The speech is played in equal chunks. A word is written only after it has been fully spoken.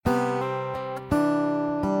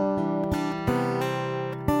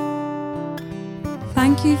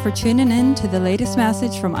Thank you for tuning in to the latest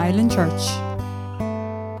message from Island Church.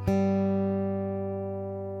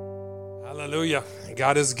 Hallelujah.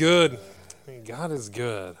 God is good. God is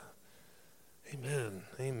good. Amen.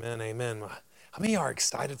 Amen. Amen. How many are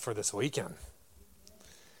excited for this weekend?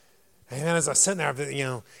 Amen. As I sit there,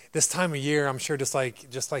 this time of year, I'm sure just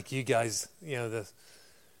like you guys,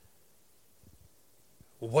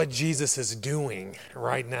 what Jesus is doing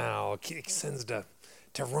right now tends to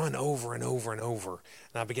run over and over and over.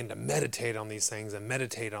 And I begin to meditate on these things.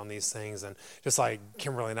 And just like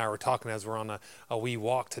Kimberly and I were talking as we're on a wee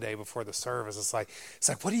walk today before the service, it's like,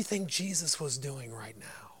 what do you think Jesus was doing right now?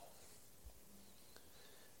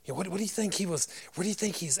 What do you think where do you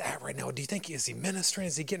think he's at right now? Do you think, is he ministering?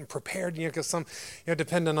 Is he getting prepared? Because some,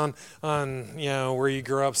 depending on where you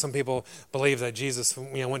grew up, some people believe that Jesus,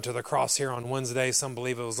 went to the cross here on Wednesday. Some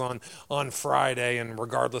believe it was on Friday, and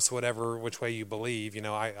regardless, which way you believe,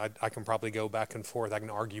 I can probably go back and forth. I can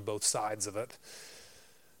argue both sides of it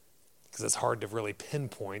because it's hard to really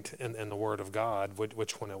pinpoint in the Word of God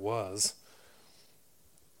which one it was.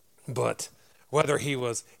 But whether he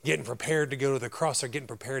was getting prepared to go to the cross or getting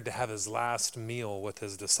prepared to have his last meal with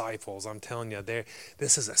his disciples, I'm telling you,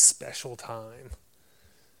 this is a special time.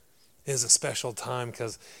 It is a special time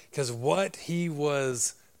because what he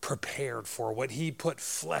was prepared for, what he put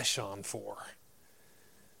flesh on for,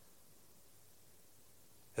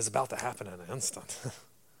 is about to happen in an instant.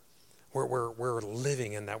 We're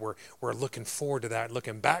living in that. We're looking forward to that,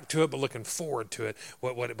 looking back to it, but looking forward to it.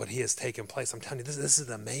 What he has taken place. I'm telling you, this is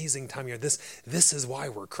an amazing time here. This is why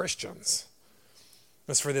we're Christians.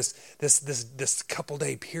 It's for this couple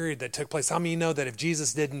day period that took place. How many of you know that if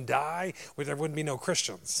Jesus didn't die, there wouldn't be no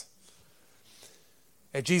Christians?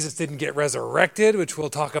 If Jesus didn't get resurrected, which we'll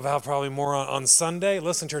talk about probably more on Sunday,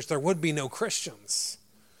 listen, church, there would be no Christians.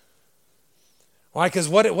 Why? Because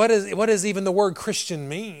what does even the word Christian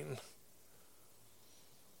mean?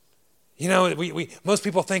 Most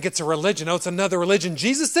people think it's a religion. Oh, it's another religion.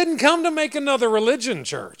 Jesus didn't come to make another religion,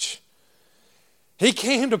 church. He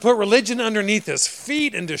came to put religion underneath his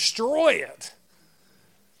feet and destroy it.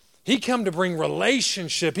 He came to bring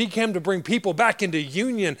relationship. He came to bring people back into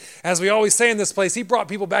union. As we always say in this place, he brought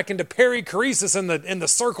people back into perichoresis in the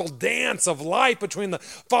circle dance of life between the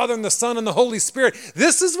Father and the Son and the Holy Spirit.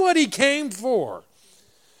 This is what he came for.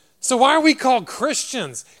 So why are we called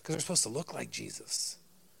Christians? Because we're supposed to look like Jesus.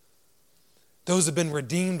 Those have been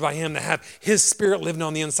redeemed by him, that have his spirit living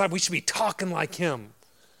on the inside. We should be talking like him,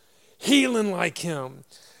 healing like him,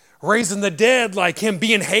 raising the dead like him,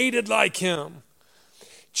 being hated like him,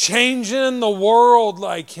 changing the world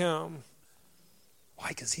like him. Why?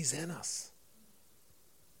 Because he's in us.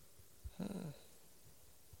 We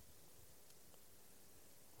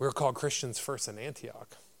were called Christians first in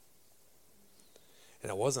Antioch.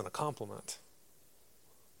 And it wasn't a compliment.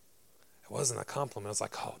 It wasn't a compliment. It was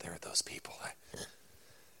like, oh, there are those people.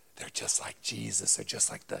 They're just like Jesus. They're just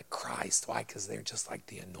like the Christ. Why? Because they're just like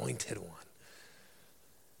the anointed one.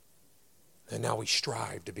 And now we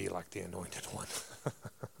strive to be like the anointed one.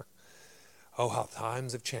 Oh, how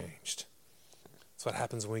times have changed. That's what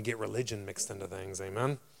happens when we get religion mixed into things.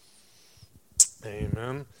 Amen?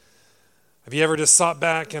 Amen. Have you ever just sat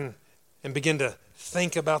back and begin to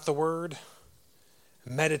think about the Word?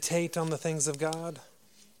 Meditate on the things of God?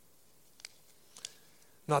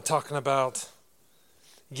 I'm not talking about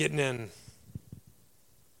getting in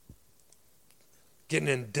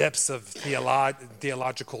depths of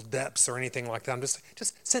theological depths or anything like that. I'm just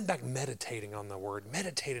sitting back meditating on the Word,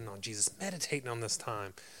 meditating on Jesus, meditating on this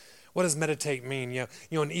time. What does meditate mean?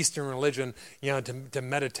 In Eastern religion, to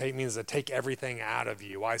meditate means to take everything out of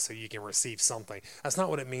you. Why? So you can receive something. That's not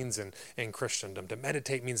what it means in Christendom. To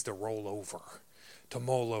meditate means to roll over, to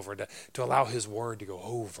mull over, to allow his word to go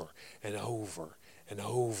over and over and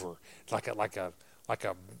over, like a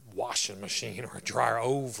washing machine or a dryer,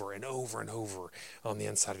 over and over and over on the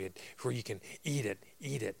inside of you, where you can eat it,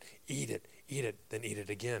 then eat it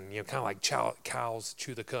again. Kind of like cows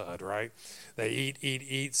chew the cud, right? They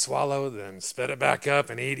eat, swallow, then spit it back up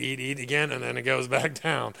and eat again, and then it goes back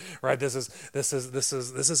down, right? This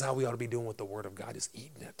is how we ought to be doing with the Word of God, is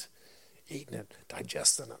eating it,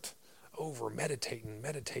 digesting it, over, meditating.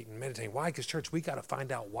 Why? Because, church, we got to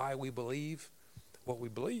find out why we believe what we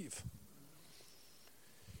believe.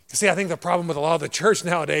 You see, I think the problem with a lot of the church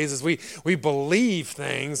nowadays is we believe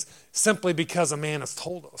things simply because a man has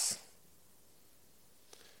told us.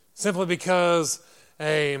 Simply because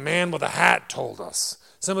a man with a hat told us.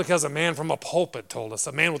 Simply because a man from a pulpit told us.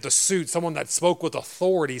 A man with a suit, someone that spoke with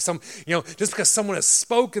authority. Just because someone has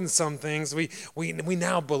spoken some things, we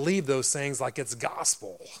now believe those things like it's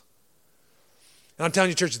gospel. And I'm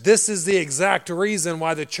telling you, church, this is the exact reason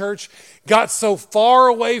why the church got so far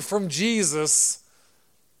away from Jesus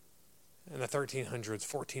in the 1300s,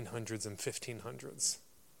 1400s, and 1500s.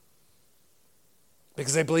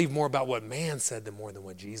 Because they believed more about what man said than more than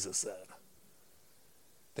what Jesus said.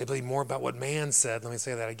 They believed more about what man said, let me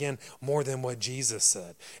say that again, more than what Jesus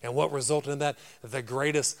said. And what resulted in that? The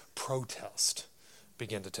greatest protest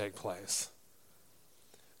began to take place.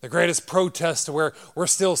 The greatest protest where we're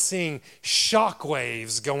still seeing shock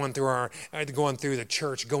waves going through the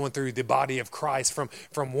church, going through the body of Christ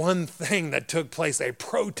from one thing that took place, a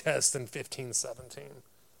protest in 1517.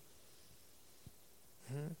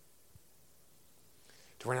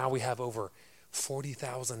 To where now we have over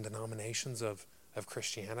 40,000 denominations of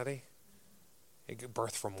Christianity. It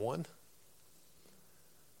birthed from one.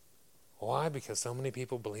 Why? Because so many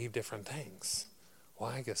people believe different things.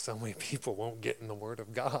 Why? Because so many people won't get in the Word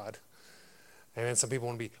of God. And some people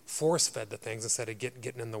want to be force-fed to things instead of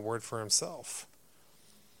getting in the Word for himself.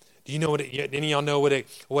 Do you know any of y'all know what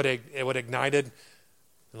ignited?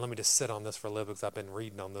 And let me just sit on this for a little bit because I've been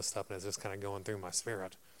reading on this stuff and it's just kind of going through my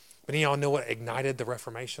spirit. But any of y'all know what ignited the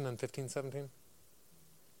Reformation in 1517?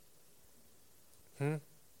 Any of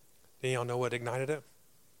y'all know what ignited it?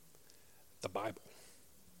 The Bible.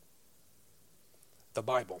 The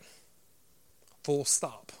Bible. Full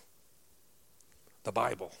stop. The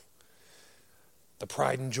Bible. The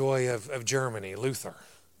pride and joy of Germany, Luther,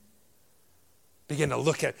 began to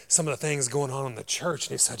look at some of the things going on in the church,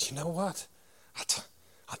 and he said, you know what?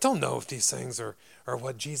 I don't know if these things are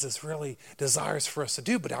what Jesus really desires for us to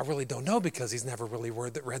do, but I really don't know because he's never really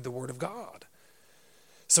read the Word of God.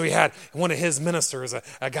 So he had one of his ministers,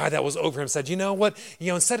 a guy that was over him, said, you know what?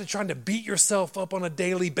 Instead of trying to beat yourself up on a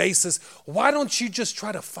daily basis, why don't you just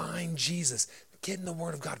try to find Jesus? Get in the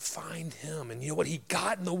Word of God, find him. And you know what? He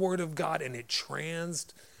got in the Word of God and it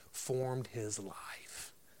transformed his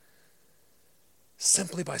life.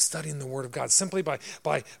 Simply by studying the Word of God, simply by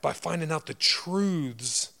finding out the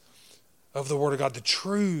truths of the Word of God, the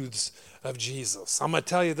truths of Jesus. I'm going to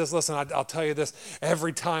tell you this, listen, I'll tell you this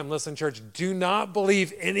every time. Listen, church, do not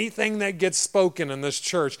believe anything that gets spoken in this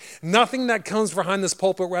church. Nothing that comes behind this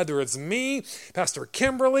pulpit, whether it's me, Pastor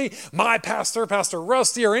Kimberly, my pastor, Pastor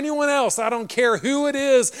Rusty, or anyone else. I don't care who it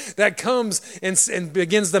is that comes and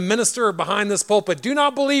begins to minister behind this pulpit. Do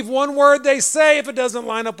not believe one word they say if it doesn't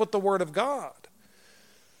line up with the Word of God.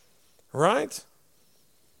 Right?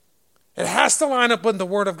 It has to line up with the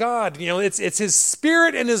Word of God. It's His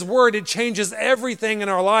Spirit and His Word. It changes everything in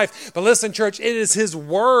our life. But listen, church, it is His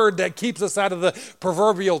Word that keeps us out of the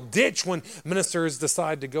proverbial ditch when ministers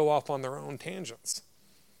decide to go off on their own tangents.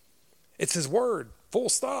 It's His Word, full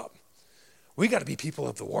stop. We got to be people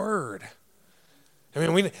of the Word. I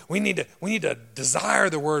mean, we need to desire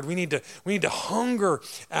the Word. We need to hunger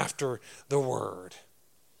after the Word.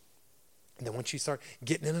 And then once you start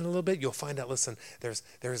getting in it a little bit, you'll find out, listen,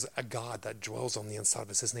 there's a God that dwells on the inside of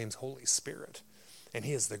us. His name's Holy Spirit. And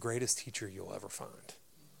He is the greatest teacher you'll ever find.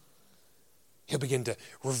 He'll begin to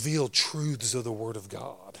reveal truths of the Word of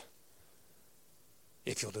God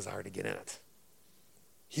if you'll desire to get in it.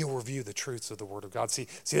 He'll reveal the truths of the Word of God. See,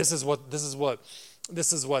 this is what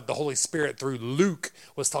the Holy Spirit through Luke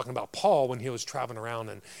was talking about Paul when he was traveling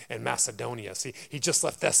around in Macedonia. See, he just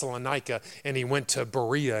left Thessalonica and he went to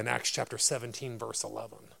Berea in Acts chapter 17, verse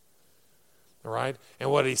 11. All right? And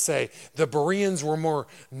what did he say? The Bereans were more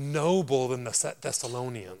noble than the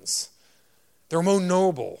Thessalonians. They're more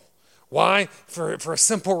noble. Why? For a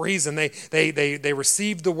simple reason. They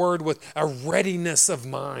received the Word with a readiness of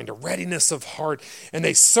mind, a readiness of heart, and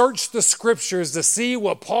they searched the Scriptures to see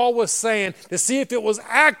what Paul was saying, to see if it was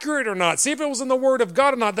accurate or not, see if it was in the Word of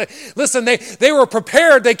God or not. They were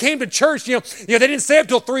prepared. They came to church. They didn't stay up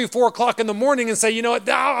till 3 or 4 o'clock in the morning and say, you know what,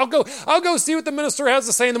 I'll go see what the minister has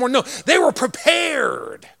to say in the morning. No, they were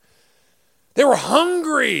prepared. They were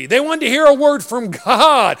hungry. They wanted to hear a word from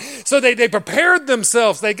God. So they prepared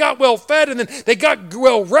themselves. They got well fed and then they got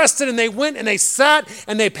well rested and they went and they sat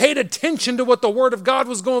and they paid attention to what the Word of God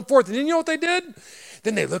was going forth. And you know what they did?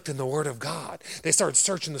 Then they looked in the Word of God. They started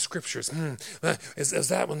searching the Scriptures. Is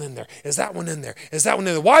that one in there? Is that one in there? Is that one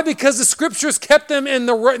in there? Why? Because the Scriptures kept them in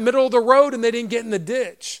the middle of the road and they didn't get in the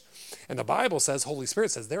ditch. And the Bible says, Holy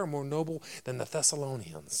Spirit says, they're more noble than the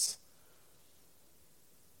Thessalonians.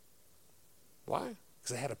 Why?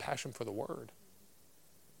 Because they had a passion for the Word.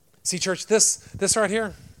 See, church, this right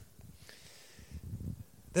here,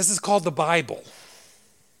 this is called the Bible.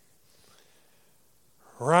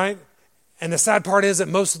 Right? And the sad part is that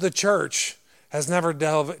most of the church has never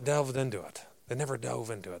delved into it. They never dove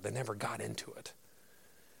into it. They never got into it.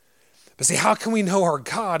 But see, how can we know our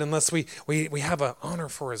God unless we have an honor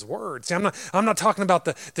for his word? See, I'm not talking about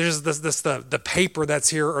the paper that's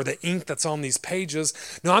here or the ink that's on these pages.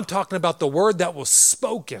 No, I'm talking about the word that was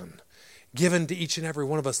spoken, given to each and every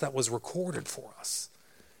one of us, that was recorded for us.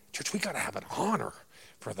 Church, we got to have an honor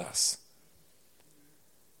for this.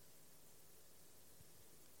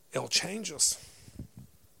 It'll change us.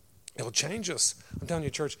 It'll change us. I'm telling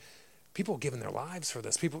you, church, people giving their lives for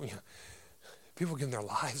this. People giving their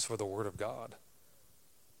lives for the word of God.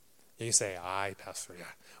 You say, "Aye, Pastor, yeah.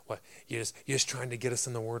 What? You're just trying to get us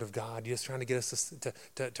in the word of God. You're just trying to get us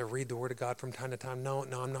to read the word of God from time to time." No,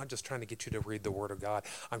 I'm not just trying to get you to read the word of God.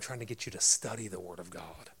 I'm trying to get you to study the word of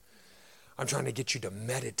God. I'm trying to get you to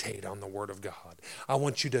meditate on the word of God. I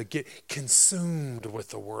want you to get consumed with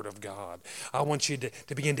the word of God. I want you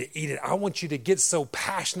to begin to eat it. I want you to get so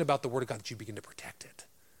passionate about the word of God that you begin to protect it.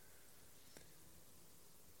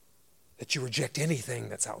 That you reject anything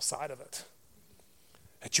that's outside of it.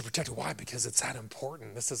 That you protect it. Why? Because it's that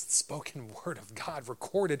important. This is the spoken word of God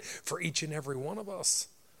recorded for each and every one of us.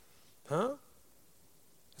 Huh?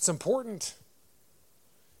 It's important.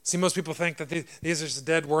 See, most people think that these are just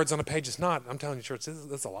dead words on a page. It's not. I'm telling you, church, this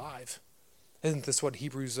is alive. Isn't this what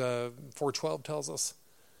Hebrews 4:12 tells us?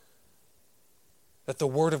 That the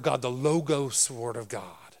word of God, the Logos word of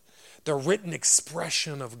God, the written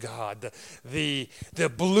expression of God, the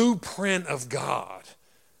blueprint of God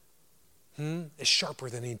is sharper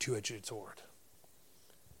than any two-edged sword.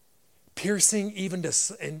 Piercing even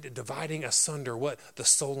and dividing asunder what? The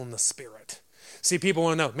soul and the spirit. See, people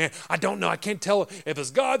want to know, man, I don't know. I can't tell if it's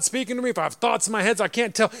God speaking to me, if I have thoughts in my head, I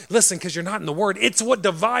can't tell. Listen, because you're not in the word. It's what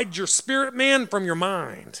divides your spirit, man, from your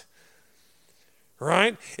mind.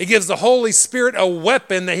 Right? It gives the Holy Spirit a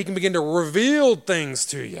weapon that he can begin to reveal things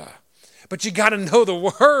to you. But you got to know the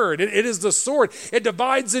word. It is the sword. It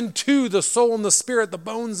divides in two the soul and the spirit, the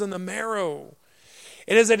bones and the marrow.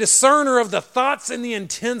 It is a discerner of the thoughts and the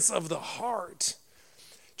intents of the heart.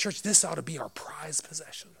 Church, this ought to be our prized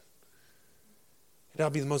possession. It ought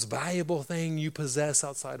to be the most valuable thing you possess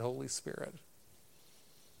outside Holy Spirit.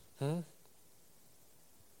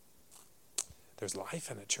 There's life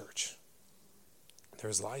in it, church.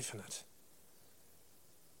 There's life in it.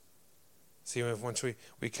 See, once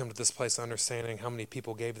we come to this place of understanding how many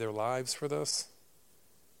people gave their lives for this,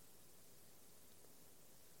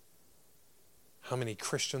 how many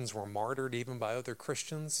Christians were martyred even by other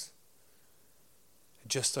Christians,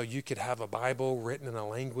 just so you could have a Bible written in a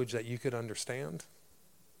language that you could understand.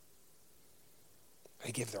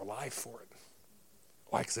 They give their life for it.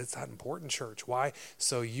 Why? Because it's that important, church. Why?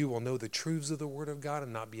 So you will know the truths of the Word of God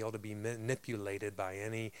and not be able to be manipulated by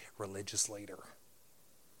any religious leader.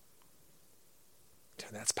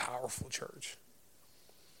 And that's powerful, church.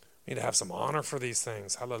 We need to have some honor for these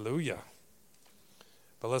things. Hallelujah.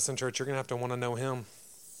 But listen, church, you're going to have to want to know Him.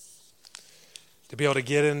 To be able to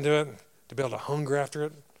get into it, to be able to hunger after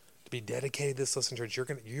it, to be dedicated to this. Listen, church, you're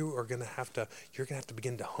going to have to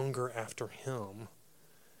begin to hunger after Him.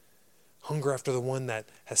 Hunger after the one that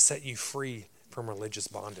has set you free from religious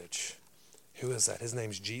bondage. Who is that? His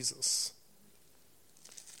name's Jesus.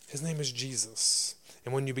 His name is Jesus.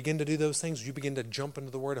 And when you begin to do those things, you begin to jump into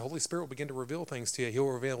the Word. The Holy Spirit will begin to reveal things to you. He'll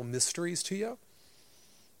reveal mysteries to you.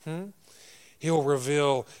 He'll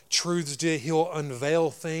reveal truths to you. He'll unveil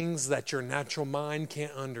things that your natural mind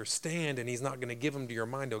can't understand, and He's not going to give them to your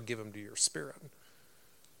mind. He'll give them to your spirit.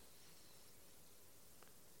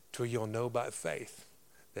 Till you'll know by faith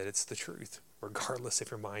that it's the truth, regardless if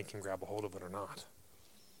your mind can grab a hold of it or not.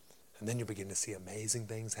 And then you begin to see amazing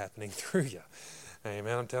things happening through you.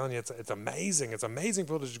 Amen. I'm telling you, it's amazing. It's amazing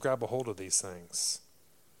for us to grab a hold of these things.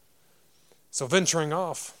 So we're venturing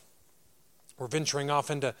off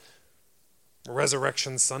into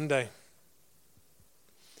Resurrection Sunday.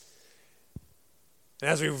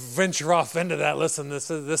 And as we venture off into that, listen,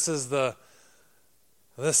 this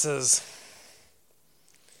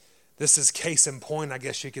is case in point, I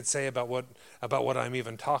guess you could say, about what I'm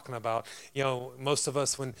even talking about. You know, most of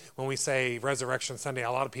us, when we say Resurrection Sunday,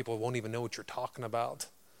 a lot of people won't even know what you're talking about,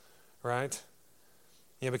 right?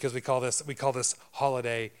 You know, because we call this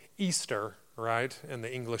holiday Easter, right, in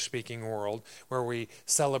the English-speaking world, where we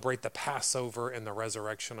celebrate the Passover and the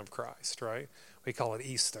resurrection of Christ, right? We call it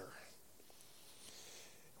Easter.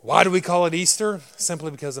 Why do we call it Easter? Simply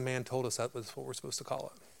because a man told us that was what we're supposed to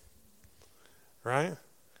call it, right?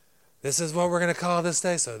 This is what we're going to call this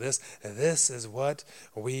day. So this is what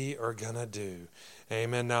we are going to do.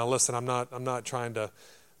 Amen. Now listen, I'm not trying to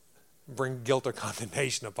bring guilt or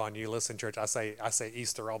condemnation upon you. Listen, church, I say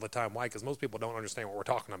Easter all the time. Why? Because most people don't understand what we're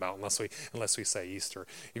talking about unless we say Easter.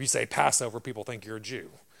 If you say Passover, people think you're a Jew,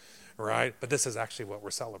 right? But this is actually what we're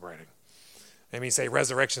celebrating. And when you say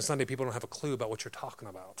Resurrection Sunday, people don't have a clue about what you're talking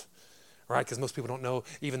about, right? Because most people don't know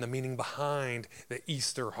even the meaning behind the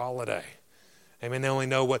Easter holiday. Amen. They only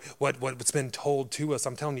know what's been told to us.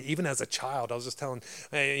 I'm telling you, even as a child, I was just telling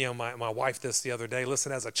my wife this the other day.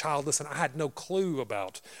 Listen, as a child, I had no clue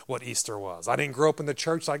about what Easter was. I didn't grow up in the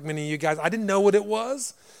church like many of you guys. I didn't know what it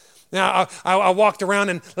was. Now, I walked around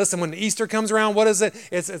and listen, when Easter comes around, what is it?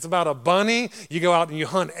 It's about a bunny. You go out and you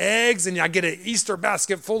hunt eggs and I get an Easter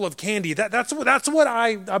basket full of candy. That's what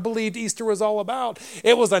I believed Easter was all about.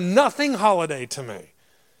 It was a nothing holiday to me.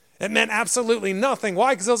 It meant absolutely nothing.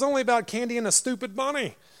 Why? Because it was only about candy and a stupid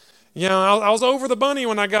bunny. I was over the bunny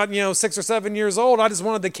when I got, 6 or 7 years old. I just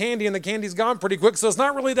wanted the candy, and the candy's gone pretty quick, so it's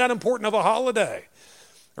not really that important of a holiday,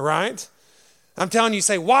 right? I'm telling you,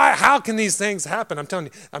 say, why? How can these things happen? I'm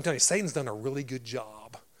telling you, Satan's done a really good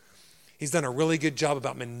job. He's done a really good job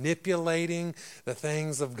about manipulating the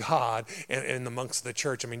things of God in amongst the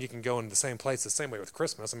church. I mean, you can go into the same place the same way with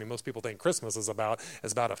Christmas. I mean, most people think Christmas is about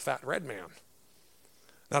a fat red man.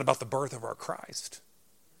 Not about the birth of our Christ,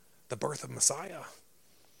 the birth of Messiah.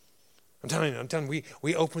 I'm telling you,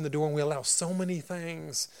 we open the door and we allow so many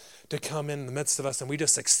things to come in the midst of us and we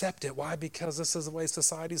just accept it. Why? Because this is the way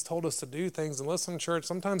society's told us to do things. And listen, church,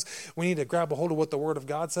 sometimes we need to grab a hold of what the Word of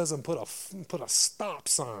God says and put a stop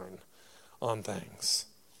sign on things.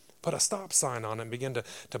 Put a stop sign on it and begin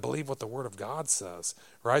to believe what the Word of God says,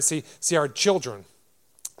 right? See our children.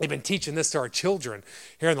 They've been teaching this to our children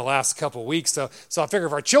here in the last couple of weeks. So I figure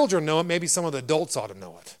if our children know it, maybe some of the adults ought to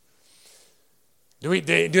know it. Do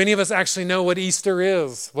any of us actually know what Easter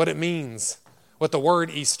is, what it means, what the word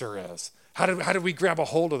Easter is? How did we grab a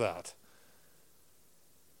hold of that?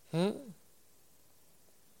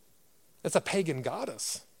 It's a pagan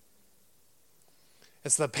goddess.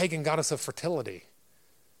 It's the pagan goddess of fertility.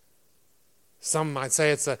 Some might say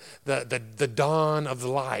it's the dawn of the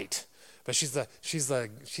light. But she's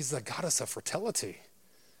the goddess of fertility.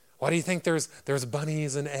 Why do you think there's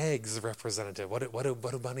bunnies and eggs represented? What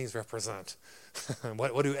do bunnies represent?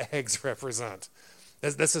 what do eggs represent?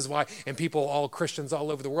 This is why, and people, all Christians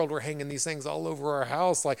all over the world, we're hanging these things all over our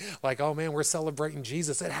house like, oh man, we're celebrating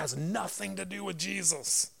Jesus. It has nothing to do with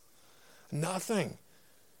Jesus. Nothing.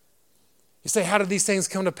 You say, how did these things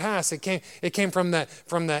come to pass? It came from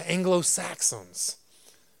the Anglo-Saxons.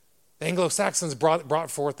 The Anglo-Saxons brought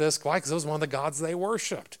forth this. Why? Because it was one of the gods they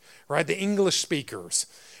worshipped, right? The English speakers,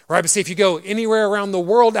 right? But see, if you go anywhere around the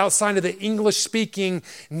world outside of the English-speaking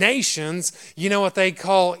nations, you know what they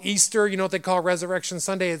call Easter, you know what they call Resurrection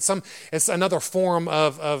Sunday. It's another form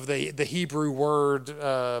of the Hebrew word.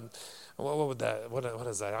 What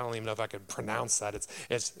is that? I don't even know if I could pronounce that.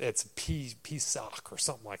 It's Pesach or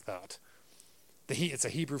something like that. It's a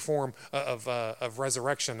Hebrew form of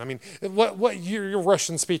resurrection. I mean, what you're a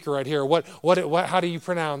Russian speaker right here. What how do you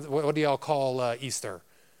pronounce? What do y'all call Easter?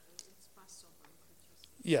 It's Passover.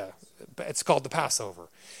 Yeah, it's called the Passover.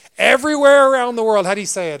 Everywhere around the world, how do you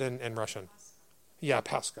say it in Russian? Yeah,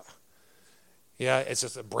 Pascha. Yeah, it's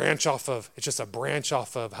just a branch off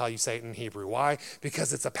of how you say it in Hebrew. Why?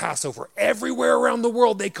 Because it's a Passover. Everywhere around the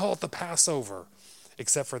world, they call it the Passover,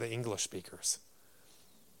 except for the English speakers.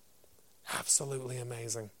 Absolutely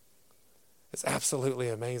amazing. It's absolutely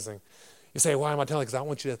amazing. You say, why am I telling you? Because I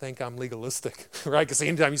want you to think I'm legalistic, right? Because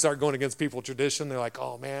anytime you start going against people's tradition, they're like,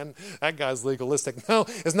 oh man, that guy's legalistic. No,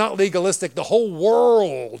 it's not legalistic. The whole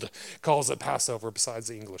world calls it Passover besides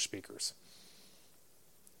the English speakers.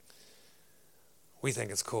 We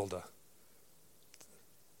think it's cool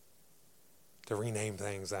to rename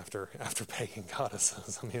things after pagan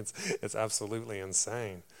goddesses. I mean, it's absolutely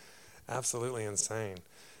insane. Absolutely insane.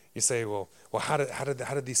 You say, well, how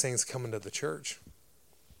did these things come into the church?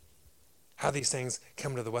 How did these things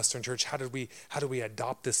come into the Western church? How do we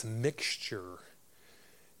adopt this mixture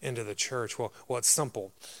into the church? Well, it's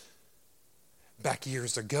simple. Back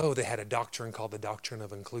years ago, they had a doctrine called the doctrine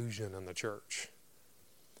of inclusion in the church.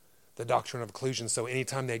 The doctrine of inclusion. So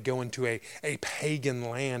anytime they go into a pagan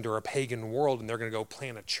land or a pagan world and they're going to go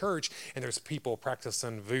plant a church and there's people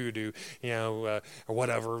practicing voodoo, or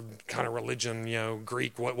whatever kind of religion,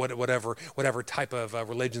 Greek, whatever type of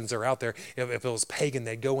religions are out there. If it was pagan,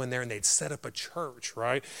 they'd go in there and they'd set up a church,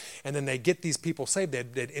 right? And then they'd get these people saved.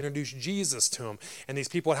 They'd introduce Jesus to them. And these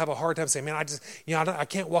people would have a hard time saying, man, I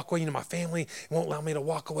can't walk away. My family won't allow me to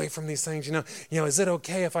walk away from these things. Is it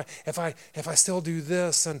okay if I still do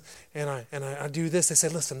this and I do this? They say,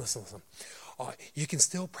 listen. You can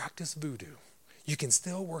still practice voodoo. You can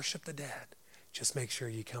still worship the dead. Just make sure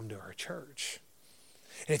you come to our church.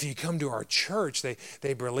 And if you come to our church,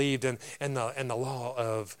 they believed in the law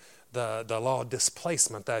of the law of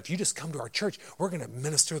displacement, that if you just come to our church, we're going to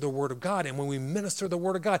minister the Word of God. And when we minister the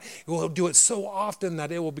Word of God, we'll do it so often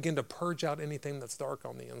that it will begin to purge out anything that's dark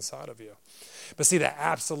on the inside of you. But see, the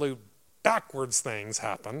absolute backwards things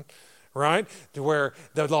happen, right? To where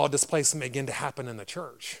the law of displacement began to happen in the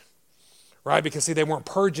church. Right? Because see, they weren't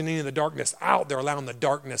purging any of the darkness out. They're allowing the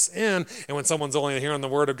darkness in. And when someone's only hearing the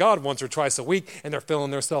Word of God once or twice a week and they're filling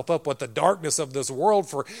themselves up with the darkness of this world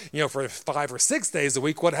for 5 or 6 days a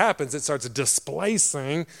week, what happens? It starts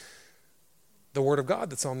displacing the Word of God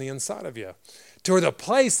that's on the inside of you. To the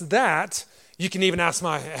place that you can even ask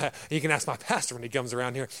my pastor when he comes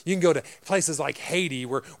around here. You can go to places like Haiti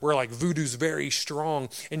where like voodoo's very strong,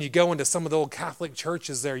 and you go into some of the old Catholic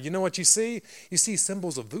churches there. You know what you see? You see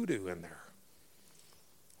symbols of voodoo in there.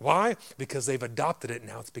 Why? Because they've adopted it, and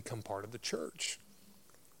now it's become part of the church.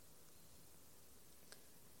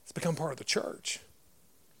 It's become part of the church.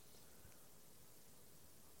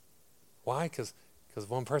 Why? Because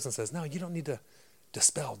one person says, no, you don't need to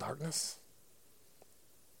dispel darkness.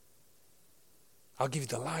 I'll give you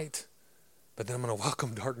the light, but then I'm going to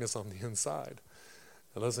welcome darkness on the inside.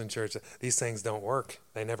 Now listen, church, these things don't work.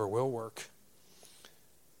 They never will work.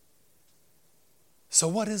 So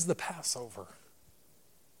what is the Passover?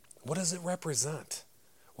 What does it represent?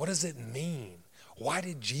 What does it mean? Why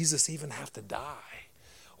did Jesus even have to die?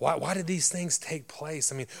 Why did these things take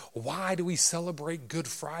place? I mean, why do we celebrate Good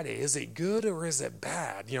Friday? Is it good or is it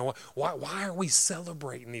bad? Why are we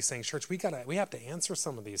celebrating these things, church? We have to answer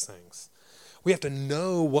some of these things. We have to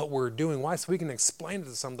know what we're doing. Why? So we can explain it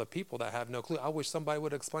to some of the people that have no clue. I wish somebody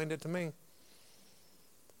would have explained it to me.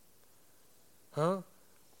 Huh?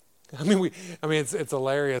 I mean, it's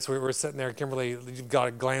hilarious. We're sitting there. Kimberly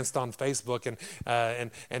got glanced on Facebook,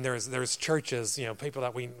 and there's churches, people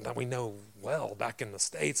that we know well back in the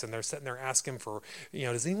States, and they're sitting there asking for,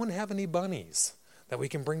 does anyone have any bunnies that we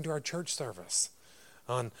can bring to our church service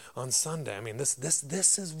on Sunday? I mean, this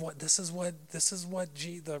is what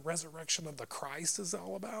the resurrection of the Christ is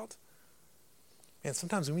all about. And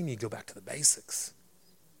sometimes we need to go back to the basics.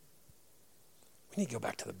 We need to go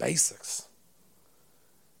back to the basics.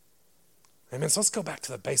 Amen. So let's go back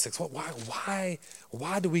to the basics.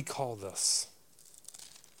 Why do we call this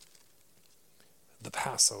the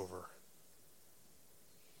Passover?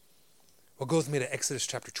 Well, go with me to Exodus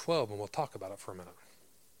chapter 12, and we'll talk about it for a minute.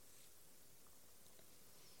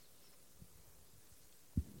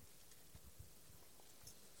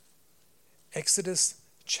 Exodus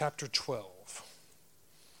chapter 12.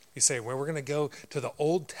 You say, well, we're going to go to the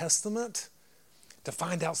Old Testament to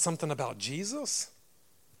find out something about Jesus?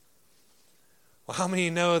 Well, how many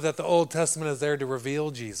know that the Old Testament is there to reveal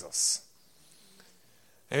Jesus?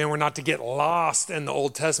 I mean, we're not to get lost in the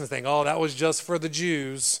Old Testament thing. Oh, that was just for the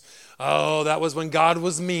Jews. Oh, that was when God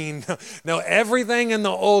was mean. No, everything in the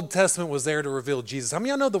Old Testament was there to reveal Jesus. How many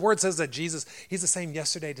of y'all know the Word says that Jesus, He's the same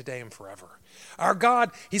yesterday, today, and forever? Our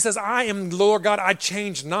God, He says, I am Lord God, I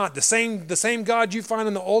change not. The same God you find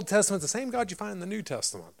in the Old Testament, the same God you find in the New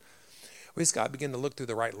Testament. We just got to begin to look through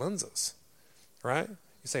the right lenses, right?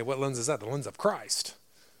 You say, what lens is that? The lens of Christ,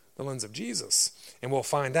 the lens of Jesus. And we'll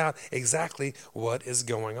find out exactly what is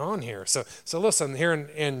going on here. So listen, here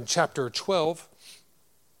in chapter 12,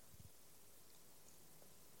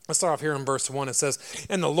 let's start off here in verse 1. It says,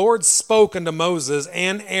 and the Lord spoke unto Moses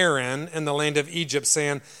and Aaron in the land of Egypt,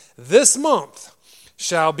 saying, this month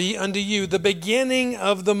shall be unto you the beginning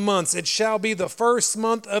of the months. It shall be the first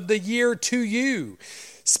month of the year to you.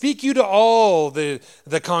 Speak you to all the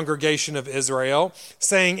congregation of Israel,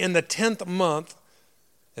 saying, in the 10th month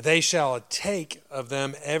they shall take of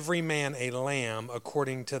them every man a lamb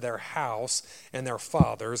according to their house and their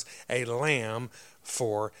fathers, a lamb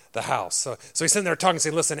for the house. So he's sitting there talking,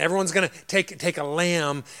 saying, listen, everyone's going to take a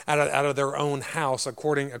lamb out of their own house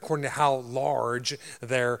according to how large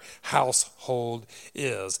their household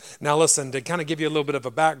is. Now listen, to kind of give you a little bit of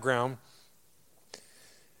a background,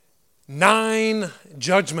 9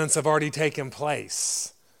 judgments have already taken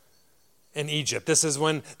place in Egypt. This is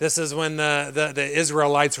when the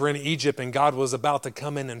Israelites were in Egypt and God was about to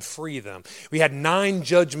come in and free them. We had 9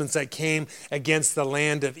 judgments that came against the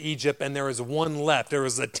land of Egypt, and there was one left. There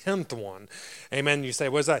was a 10th one. Amen. You say,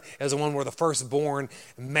 what is that? It was the one where the firstborn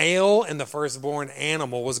male and the firstborn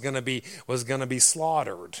animal was going to be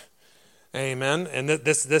slaughtered. Amen. And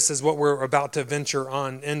this is what we're about to venture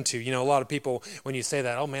on into. A lot of people, when you say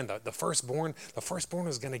that, oh man, the firstborn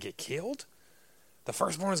is going to get killed. The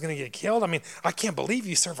firstborn is going to get killed. I mean, I can't believe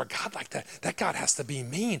you serve a God like that. That God has to be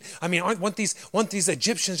mean. I mean, weren't these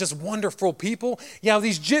Egyptians just wonderful people? Yeah,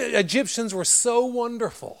 these Egyptians were so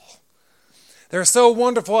wonderful. They were so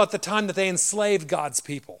wonderful at the time that they enslaved God's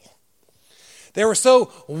people. They were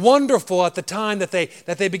so wonderful at the time that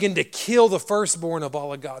they began to kill the firstborn of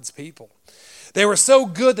all of God's people. They were so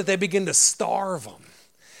good that they began to starve them.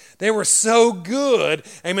 They were so good,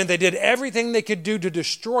 amen, they did everything they could do to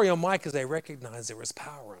destroy them. Why? Because they recognized there was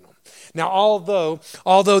power in them. Now, although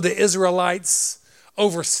the Israelites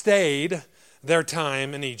overstayed their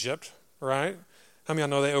time in Egypt, right? How many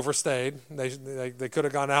of y'all know they overstayed? They could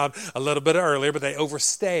have gone out a little bit earlier, but they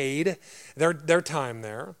overstayed their time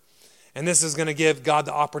there. And this is going to give God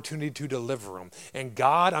the opportunity to deliver them. And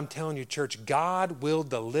God, I'm telling you, church, God will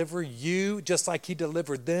deliver you just like he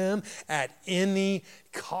delivered them at any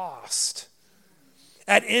cost.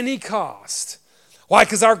 At any cost. Why?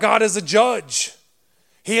 Because our God is a judge.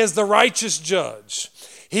 He is the righteous judge.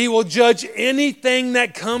 He will judge anything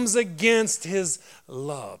that comes against his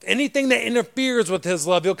love. Anything that interferes with his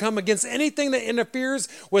love. He'll come against anything that interferes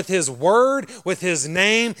with his word, with his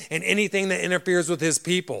name, and anything that interferes with his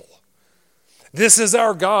people. This is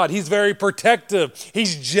our God. He's very protective.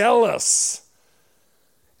 He's jealous.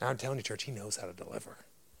 Now I'm telling you, church, he knows how to deliver.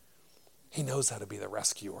 He knows how to be the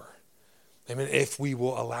rescuer. Amen. If we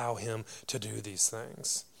will allow him to do these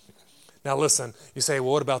things. Now listen, you say,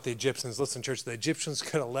 well, what about the Egyptians? Listen, church, the Egyptians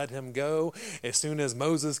could have let him go as soon as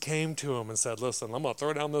Moses came to him and said, listen, I'm going to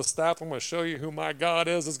throw down this staff. I'm going to show you who my God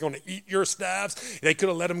is. It's going to eat your staffs. They could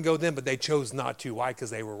have let him go then, but they chose not to. Why?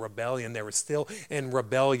 Because they were rebellion. They were still in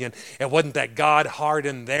rebellion. It wasn't that God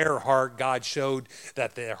hardened their heart. God showed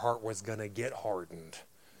that their heart was going to get hardened.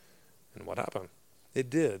 And what happened?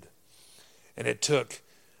 It did. And it took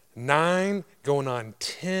 9 going on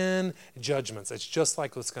 10 judgments. It's just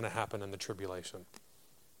like what's going to happen in the tribulation.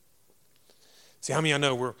 See, how many of you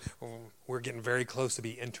know we're getting very close to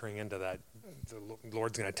be entering into that. The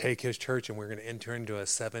Lord's going to take his church and we're going to enter into a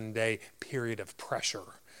 7-day period of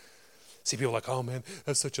pressure. See, people are like, oh man,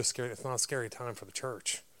 that's such a scary, it's not a scary time for the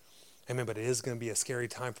church. Amen, but it is going to be a scary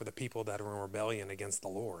time for the people that are in rebellion against the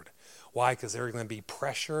Lord. Why? Because there's going to be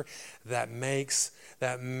pressure that makes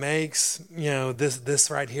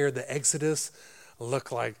this right here, the Exodus,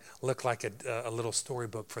 look like a little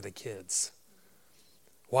storybook for the kids.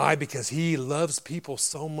 Why? Because he loves people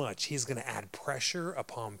so much, he's going to add pressure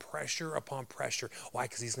upon pressure upon pressure. Why?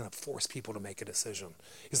 Because he's going to force people to make a decision.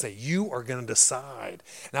 He's going to say, you are going to decide.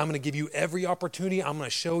 And I'm going to give you every opportunity. I'm going to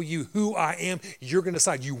show you who I am. You're going to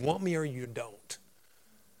decide. You want me or you don't.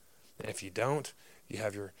 And if you don't, you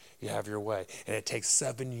have your way. And it takes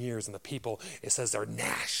 7 years, and the people, it says they're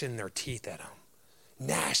gnashing their teeth at him.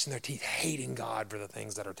 Gnashing their teeth, hating God for the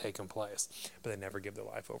things that are taking place. But they never give their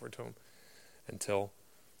life over to him until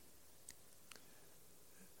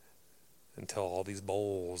all these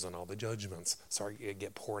bowls and all the judgments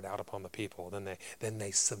get poured out upon the people. Then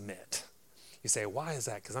they submit. You say, why is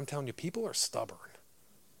that? Because I'm telling you, people are stubborn.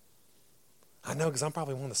 I know, because I'm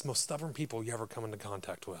probably one of the most stubborn people you ever come into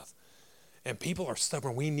contact with. And people are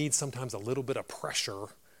stubborn. We need sometimes a little bit of pressure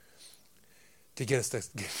to get us to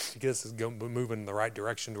go moving in the right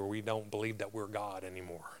direction to where we don't believe that we're God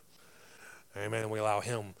anymore. Amen. And we allow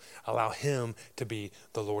him to be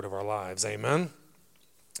the Lord of our lives. Amen.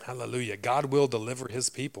 Hallelujah. God will deliver his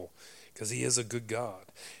people because he is a good God.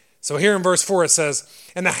 So here in verse 4 it says,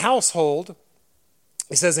 and the household,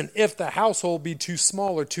 he says, and if the household be too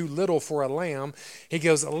small or too little for a lamb, he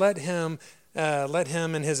goes, let him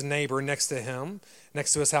and his neighbor next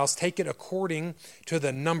to his house, take it according to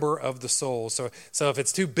the number of the souls. So if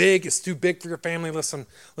it's too big for your family. Listen,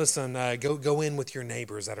 go in with your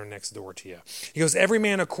neighbors that are next door to you. He goes, every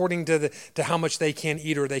man according to how much they can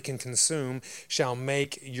eat or they can consume shall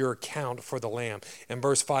make your count for the lamb. In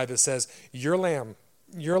verse 5 it says, your lamb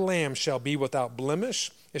shall be without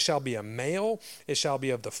blemish. It shall be a male. It shall be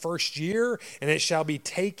of the first year, and it shall be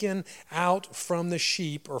taken out from the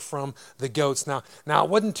sheep or from the goats. Now it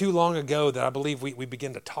wasn't too long ago that I believe we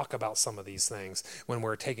began to talk about some of these things when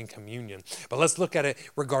we're taking communion. But let's look at it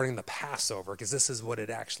regarding the Passover, because this is what it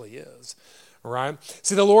actually is. Right?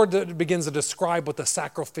 See, the Lord begins to describe what the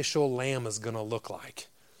sacrificial lamb is going to look like.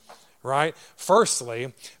 Right?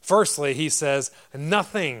 Firstly, he says,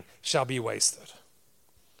 nothing shall be wasted.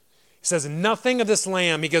 He says, nothing of this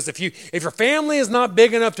lamb. He goes, if your family is not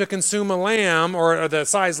big enough to consume a lamb or the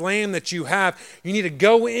size lamb that you have, you need to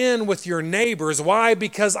go in with your neighbors. Why?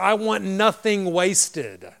 Because I want nothing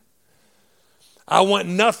wasted. I want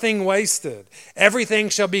nothing wasted. Everything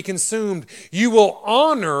shall be consumed. You will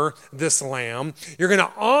honor this lamb. You're going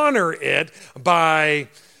to honor it by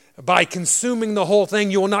consuming the whole thing.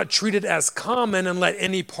 You will not treat it as common and let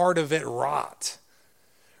any part of it rot.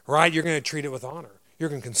 Right? You're going to treat it with honor. You're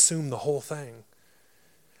going to consume the whole thing.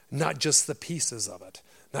 not just the pieces of it,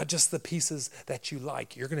 not just the pieces that you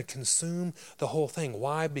like. You're going to consume the whole thing.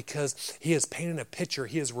 Why? Because he is painting a picture.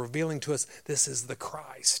 He is revealing to us this is the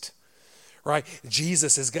Christ, right?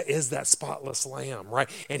 Jesus is that spotless lamb, right?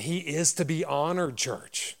 And he is to be honored,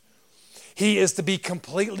 church. He is to be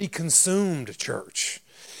completely consumed, church.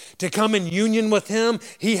 To come in union with him,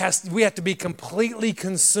 we have to be completely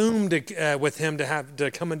consumed with him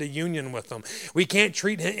to come into union with him. We can't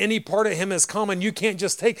treat any part of him as common. You can't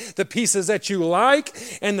just take the pieces that you like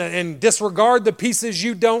and disregard the pieces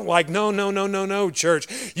you don't like. No,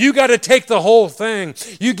 church. You got to take the whole thing.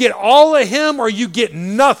 You get all of him or you get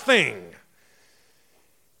nothing.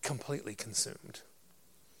 Completely consumed.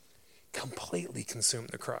 Completely consumed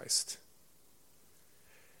the Christ.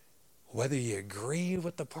 Whether you agree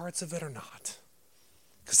with the parts of it or not.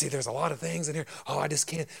 Because see, there's a lot of things in here. Oh, I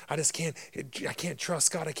can't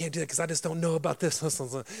trust God. I can't do that because I just don't know about this.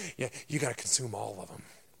 Yeah, you got to consume all of them.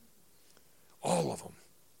 All of them.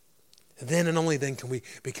 Then and only then can we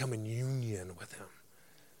become in union with him.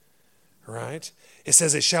 Right? It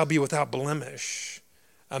says it shall be without blemish,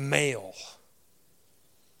 a male.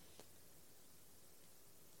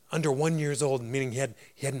 Under 1 year old, meaning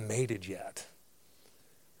he hadn't mated yet.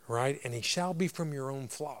 Right? And he shall be from your own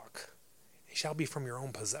flock. He shall be from your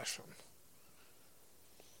own possession.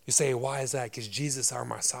 You say, why is that? Because Jesus, our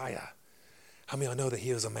Messiah. How many of y'all know that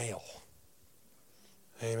he was a male?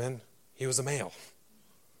 Amen. He was a male.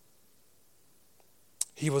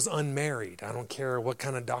 He was unmarried. I don't care what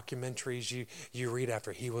kind of documentaries you read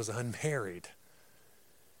after. He was unmarried.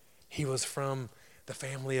 He was from the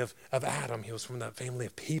family of Adam. He was from that family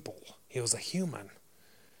of people. He was a human.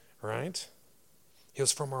 Right? He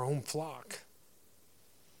was from our own flock.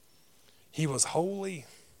 He was holy.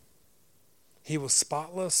 He was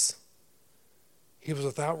spotless. He was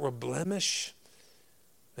without blemish.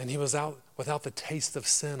 And he was without the taste of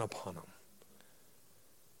sin upon him.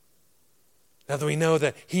 Now that we know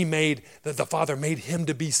that the Father made him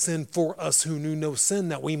to be sin for us who knew no sin,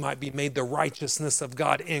 that we might be made the righteousness of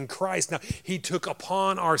God in Christ. Now, he took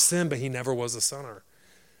upon our sin, but he never was a sinner.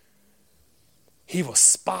 He was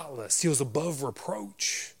spotless. He was above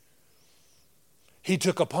reproach. He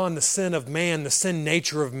took upon the sin of man, the sin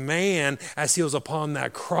nature of man, as he was upon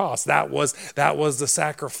that cross. That was the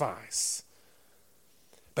sacrifice.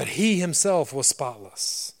 But he himself was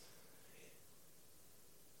spotless.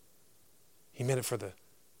 He made it for the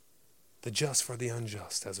just for the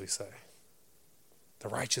unjust, as we say. The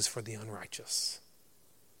righteous for the unrighteous.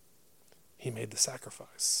 He made the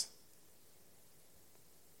sacrifice.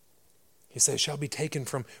 He says, shall be taken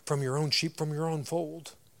from your own sheep, from your own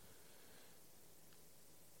fold.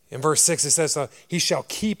 In verse 6 it says, he shall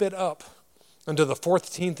keep it up unto the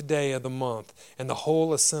 14th day of the month, and the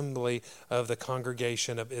whole assembly of the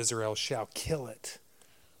congregation of Israel shall kill it.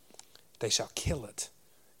 They shall kill it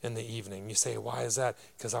in the evening. You say, why is that?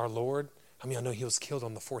 Because our Lord, I know he was killed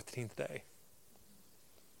on the 14th day.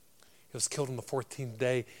 He was killed on the 14th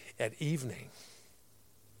day at evening.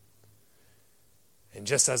 And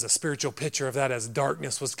just as a spiritual picture of that, as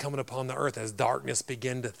darkness was coming upon the earth, as darkness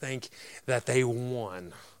began to think that they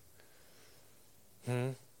won.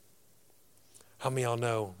 How many of y'all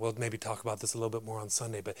know, we'll maybe talk about this a little bit more on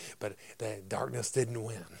Sunday, but that darkness didn't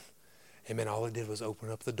win. Amen. All it did was open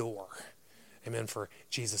up the door. Amen. For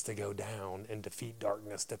Jesus to go down and defeat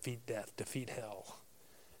darkness, defeat death, defeat hell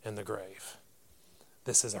and the grave.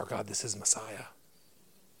 This is our God. This is Messiah.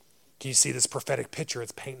 Can you see this prophetic picture?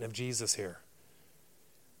 It's painting of Jesus here.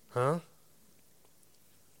 It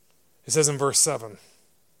says in verse 7. It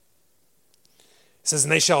says,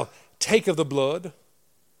 and they shall take of the blood, and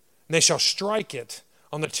they shall strike it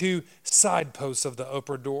on the two side posts of the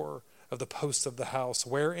upper door of the posts of the house,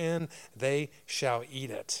 wherein they shall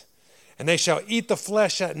eat it. And they shall eat the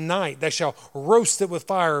flesh at night. They shall roast it with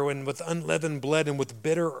fire, and with unleavened bread, and with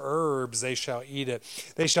bitter herbs they shall eat it.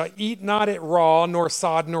 They shall eat not it raw, nor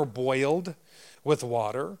sodden, nor boiled with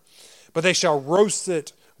water, but they shall roast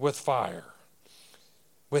it with fire,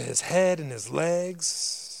 with his head and his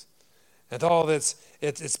legs, and all that's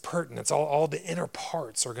it's pertinent. All the inner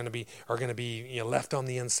parts are going to be left on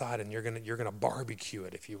the inside, and you're going to barbecue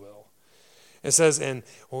it, if you will. It says, and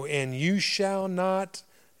you shall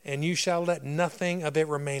let nothing of it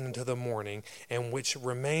remain until the morning, and which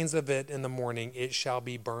remains of it in the morning, it shall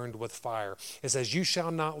be burned with fire. It says, you shall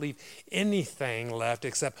not leave anything left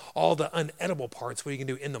except all the unedible parts. What you can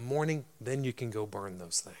do in the morning, then you can go burn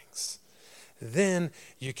those things. Then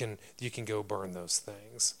you can go burn those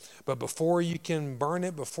things. But before you can burn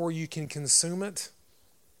it, before you can consume it,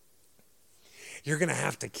 you're going to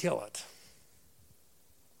have to kill it.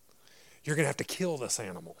 You're going to have to kill this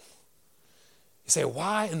animal. You say,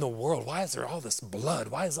 why in the world? Why is there all this blood?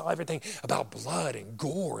 Why is everything about blood and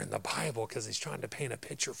gore in the Bible? Because he's trying to paint a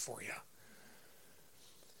picture for you.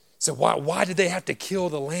 So why did they have to kill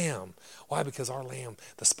the lamb? Why? Because our lamb,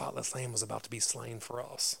 the spotless lamb, was about to be slain for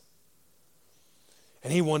us.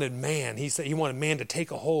 And he wanted man. He said he wanted man to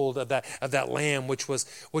take a hold of that lamb, which was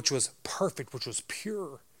perfect, which was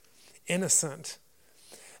pure, innocent.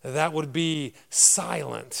 That would be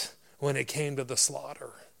silent when it came to the slaughter.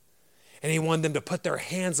 And he wanted them to put their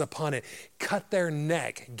hands upon it, cut their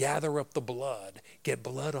neck, gather up the blood, get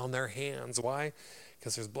blood on their hands. Why?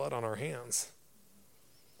 Because there's blood on our hands.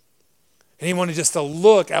 And he wanted just to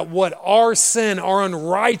look at what our sin, our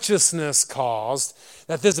unrighteousness caused,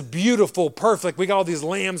 that this beautiful, perfect, we got all these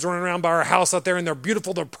lambs running around by our house out there, and they're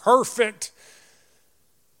beautiful, they're perfect.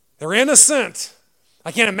 They're innocent.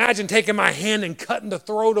 I can't imagine taking my hand and cutting the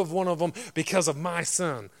throat of one of them because of my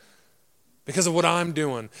sin. Because of what I'm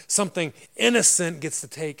doing. Something innocent gets to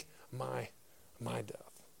take my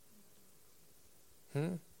death.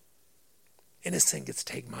 Innocent gets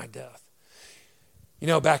to take my death. You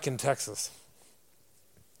know, back in Texas,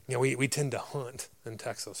 you know, we tend to hunt in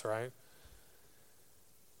Texas, right?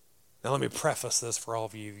 Now let me preface this for all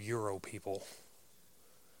of you Euro people.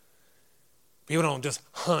 People don't just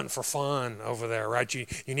hunt for fun over there, right? You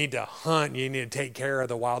need to hunt. You need to take care of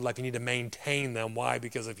the wildlife. You need to maintain them. Why?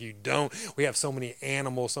 Because if you don't, we have so many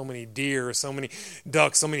animals, so many deer, so many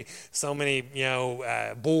ducks, so many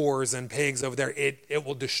boars and pigs over there. It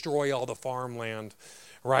will destroy all the farmland,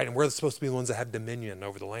 right? And we're supposed to be the ones that have dominion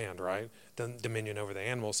over the land, right? Dominion over the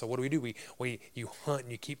animals. So what do? You hunt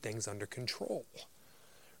and you keep things under control,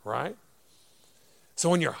 right? So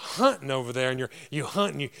when you're hunting over there and you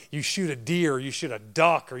hunt and you shoot a deer, or you shoot a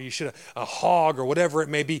duck, or you shoot a hog, or whatever it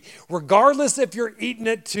may be, regardless if you're eating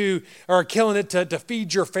it or killing it to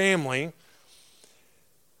feed your family,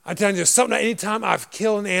 I'm telling you, there's something, anytime I've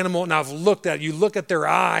killed an animal and I've looked at it, you look at their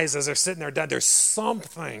eyes as they're sitting there dead, there's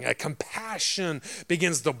something, a compassion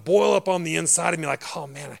begins to boil up on the inside of me like, oh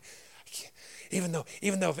man, even though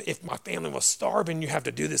if my family was starving, you have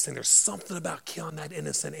to do this thing. There's something about killing that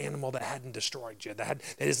innocent animal that hadn't destroyed you, that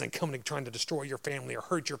isn't coming trying to destroy your family or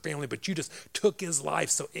hurt your family, but you just took his life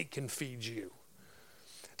so it can feed you.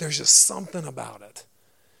 There's just something about it.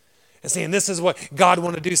 And see, and this is what God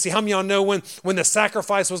wanted to do. See, how many of y'all know when the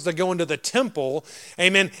sacrifice was to go into the temple,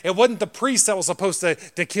 amen, it wasn't the priest that was supposed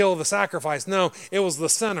to kill the sacrifice. No, it was the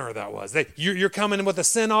sinner that was. You're coming in with a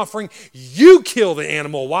sin offering, you kill the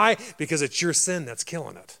animal. Why? Because it's your sin that's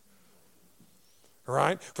killing it. All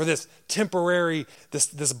right? For this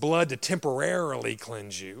this blood to temporarily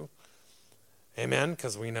cleanse you. Amen?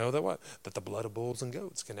 Because we know that that the blood of bulls and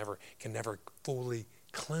goats can never fully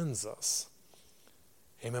cleanse us.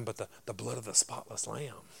 Amen. But the blood of the spotless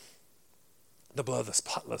lamb,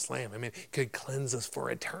 amen, could cleanse us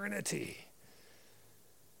for eternity.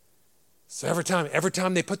 So every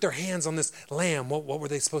time they put their hands on this lamb, what were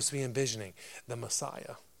they supposed to be envisioning? The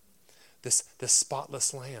Messiah, this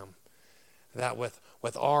spotless lamb, that with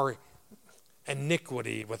our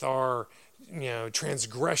iniquity, with our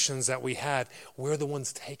transgressions that we had, we're the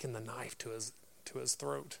ones taking the knife to his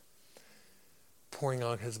throat, pouring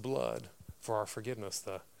out his blood for our forgiveness,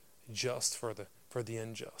 the just for the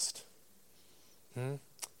unjust.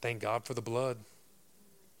 Thank God for the blood.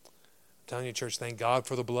 I'm telling you, church, thank God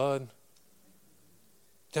for the blood. I'm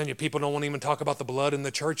telling you, people don't want to even talk about the blood in the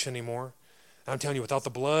church anymore. I'm telling you, without the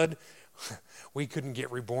blood, we couldn't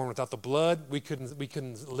get reborn. Without the blood, we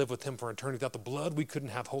couldn't live with him for eternity. Without the blood, we couldn't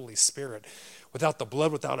have Holy Spirit. Without the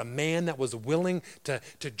blood, without a man that was willing to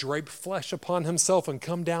drape flesh upon himself and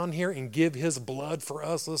come down here and give his blood for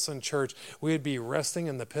us, listen, church, we'd be resting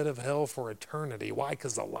in the pit of hell for eternity. Why?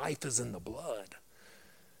 Because the life is in the blood.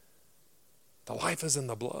 The life is in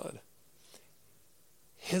the blood.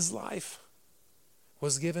 His life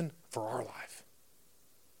was given for our life.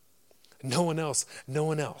 No one else.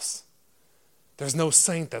 There's no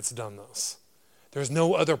saint that's done this. There's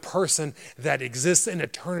no other person that exists in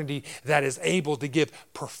eternity that is able to give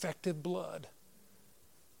perfected blood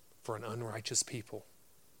for an unrighteous people.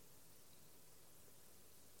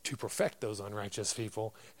 To perfect those unrighteous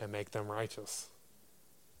people and make them righteous.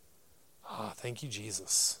 Thank you,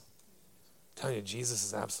 Jesus. I'm telling you, Jesus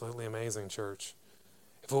is absolutely amazing, church.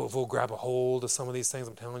 If we'll grab a hold of some of these things,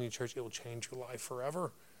 I'm telling you, church, it will change your life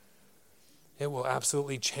forever. It will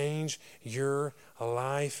absolutely change your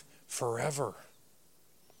life forever.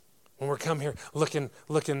 When we come here looking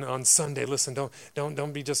on Sunday, listen,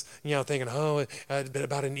 don't be just thinking,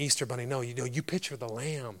 about an Easter bunny. No, you picture the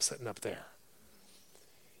lamb sitting up there.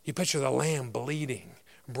 You picture the lamb bleeding,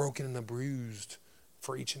 broken and bruised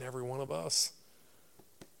for each and every one of us.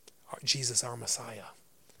 Jesus, our Messiah,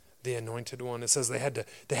 the anointed one. It says they had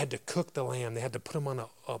to cook the lamb. They had to put him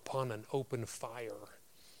upon an open fire.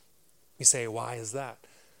 You say, why is that?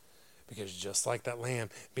 Because just like that lamb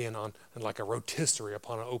being on like a rotisserie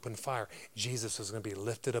upon an open fire, Jesus was going to be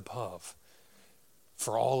lifted above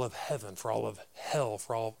for all of heaven, for all of hell,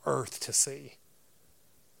 for all of earth to see.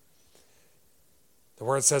 The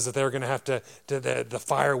word says that they were going to have to the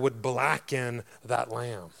fire would blacken that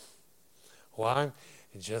lamb. Why?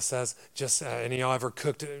 Any of y'all ever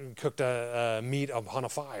cooked a meat upon a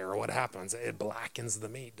fire? What happens? It blackens the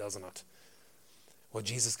meat, doesn't it? Well,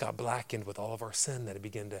 Jesus got blackened with all of our sin that he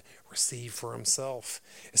began to receive for himself.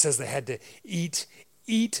 It says they had to eat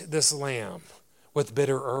this lamb with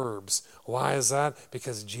bitter herbs. Why is that?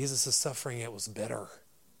 Because Jesus' suffering, it was bitter.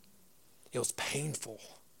 It was painful.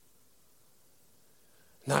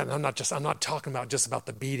 I'm not talking about just about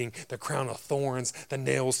the beating, the crown of thorns, the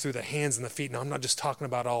nails through the hands and the feet. No, I'm not just talking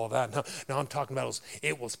about all of that. No, I'm talking about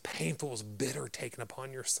it was painful. It was bitter taken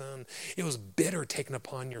upon your sin. It was bitter taken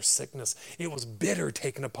upon your sickness. It was bitter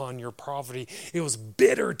taken upon your poverty. It was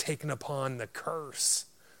bitter taken upon the curse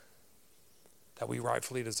that we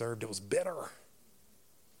rightfully deserved. It was bitter.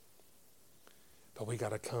 But we got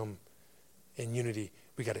to come in unity.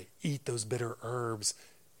 We got to eat those bitter herbs.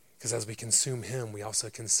 Because as we consume him, we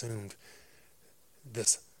also consumed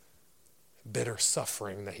this bitter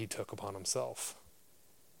suffering that he took upon himself.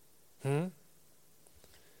 It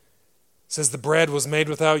says the bread was made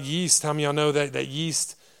without yeast. How many of y'all know that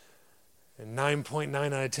yeast, 9.9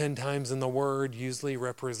 out of 10 times in the word, usually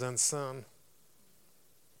represents sin?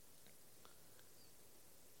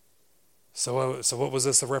 So what was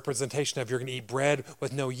this a representation of? You're going to eat bread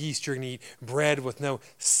with no yeast. You're going to eat bread with no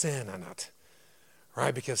sin in it.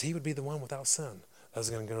 Right? Because he would be the one without sin that was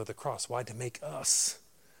going to go to the cross. Why? To make us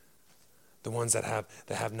the ones that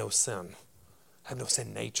have no sin, have no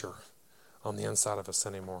sin nature on the inside of us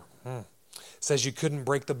anymore. It says you couldn't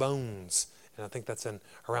break the bones. And I think that's in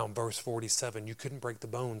around verse 47. You couldn't break the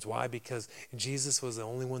bones. Why? Because Jesus was the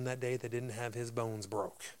only one that day that didn't have his bones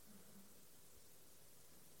broke.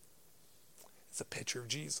 It's a picture of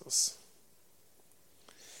Jesus.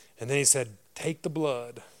 And then he said, take the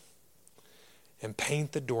blood and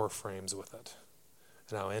paint the door frames with it.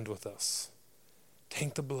 And I'll end with this.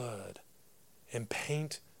 Take the blood and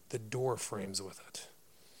paint the door frames with it.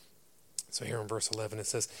 So here in verse 11 it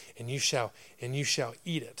says, and you shall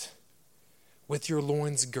eat it with your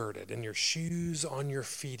loins girded and your shoes on your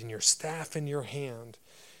feet and your staff in your hand.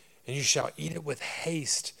 And you shall eat it with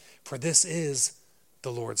haste, for this is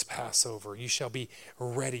the Lord's Passover. You shall be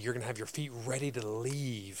ready. You're going to have your feet ready to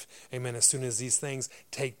leave. Amen. As soon as these things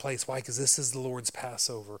take place. Why? Because this is the Lord's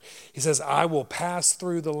Passover. He says, I will pass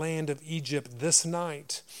through the land of Egypt this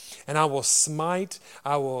night, and I will smite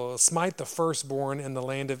the firstborn in the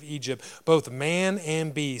land of Egypt, both man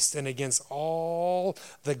and beast, and against all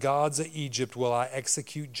the gods of Egypt will I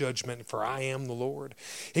execute judgment, for I am the Lord.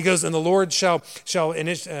 He goes, and the Lord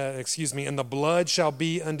and the blood shall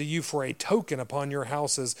be unto you for a token upon your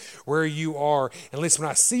houses where you are. At least when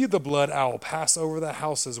I see the blood, I will pass over the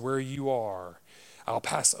houses where you are. I'll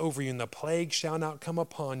pass over you, and the plague shall not come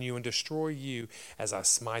upon you and destroy you as I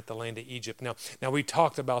smite the land of Egypt. Now we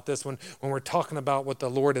talked about this when we're talking about what the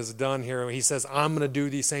Lord has done here. He says, I'm going to do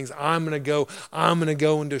these things. I'm going to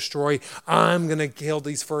go and destroy. I'm going to kill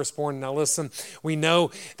these firstborn. Now listen, we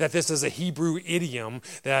know that this is a Hebrew idiom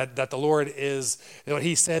that the Lord is, what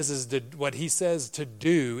he says to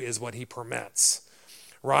do is what he permits.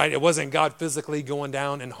 Right? It wasn't God physically going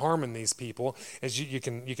down and harming these people. As you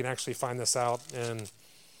can actually find this out in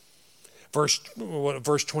verse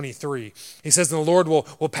 23. He says, and the Lord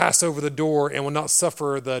will pass over the door and will not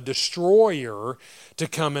suffer the destroyer to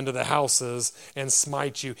come into the houses and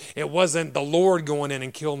smite you. It wasn't the Lord going in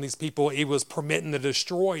and killing these people. He was permitting the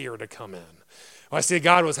destroyer to come in. I see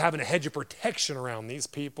God was having a hedge of protection around these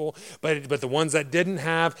people, but the ones that didn't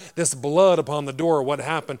have this blood upon the door, what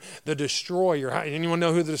happened? The destroyer. Anyone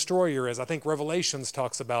know who the destroyer is? I think Revelations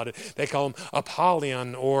talks about it. They call him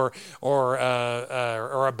Apollyon or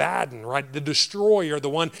Abaddon, right? The destroyer, the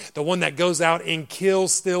one that goes out and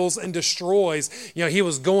kills, steals, and destroys.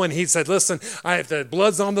 He said, listen, if the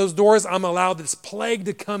blood's on those doors, I'm allowed this plague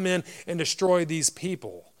to come in and destroy these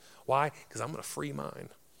people. Why? Because I'm going to free mine.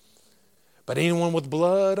 But anyone with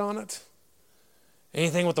blood on it,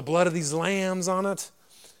 anything with the blood of these lambs on it,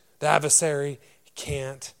 the adversary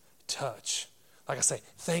can't touch. Like I say,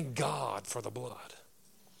 thank God for the blood.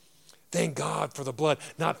 Thank God for the blood.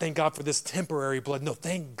 Not thank God for this temporary blood. No,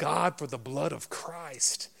 thank God for the blood of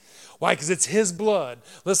Christ. Why? Because it's his blood.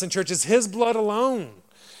 Listen, church, it's his blood alone.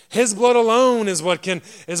 His blood alone is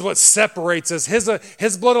what separates us.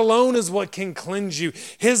 His blood alone is what can cleanse you.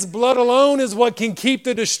 His blood alone is what can keep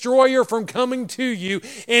the destroyer from coming to you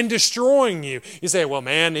and destroying you. You say, well,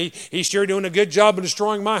 man, he's sure doing a good job of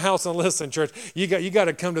destroying my house. And listen, church, you got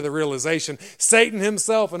to come to the realization, Satan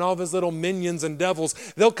himself and all of his little minions and devils,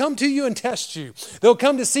 they'll come to you and test you. They'll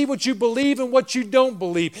come to see what you believe and what you don't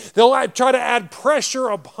believe. They'll try to add pressure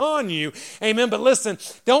upon you. Amen. But listen,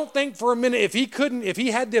 don't think for a minute, if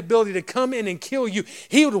he had the ability to come in and kill you,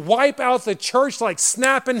 he would wipe out the church like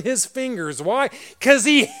snapping his fingers. Why? Because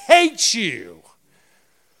he hates you.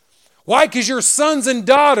 Why? Because your sons and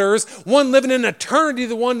daughters, one living in eternity,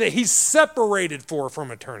 the one that he's separated from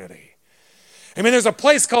eternity. I mean, there's a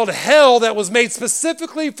place called hell that was made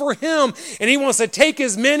specifically for him, and he wants to take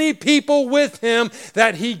as many people with him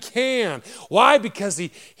that he can. Why? Because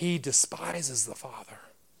he despises the Father.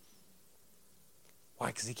 Why?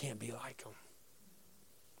 Because he can't be like him.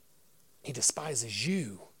 He despises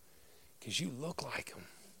you because you look like him.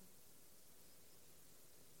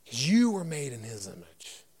 Because you were made in his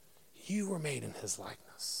image. You were made in his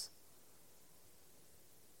likeness.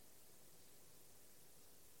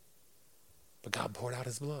 But God poured out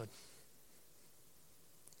his blood.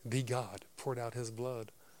 The God poured out his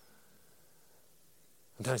blood.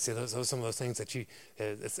 I'm telling you, those are some of those things that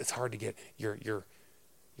it's hard to get your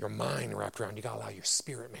mind wrapped around. You got to allow your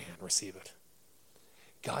spirit man to receive it.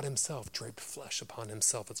 God himself draped flesh upon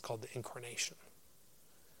himself. It's called the incarnation.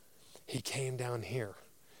 He came down here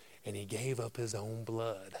and he gave up his own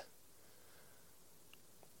blood.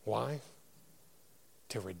 Why?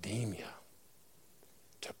 To redeem you,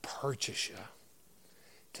 to purchase you,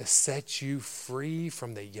 to set you free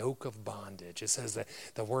from the yoke of bondage. It says that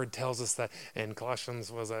the word tells us that in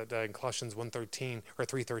Colossians 1:13 or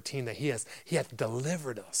 3:13 that he hath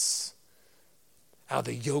delivered us out of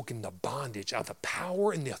the yoke and the bondage, out of the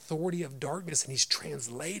power and the authority of darkness, and he's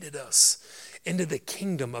translated us into the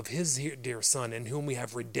kingdom of his dear Son, in whom we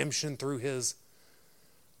have redemption through his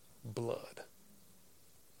blood.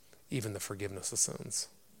 Even the forgiveness of sins.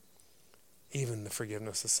 Even the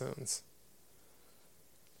forgiveness of sins.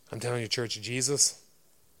 I'm telling you, church, Jesus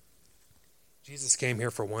came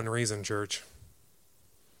here for one reason, church.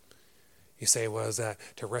 You say, what is that?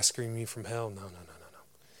 To rescue me from hell? No.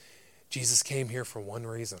 Jesus came here for one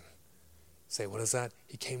reason. Say, what is that?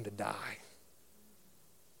 He came to die.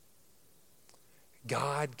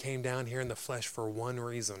 God came down here in the flesh for one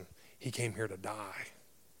reason. He came here to die.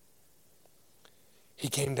 He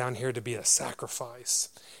came down here to be a sacrifice.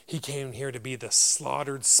 He came here to be the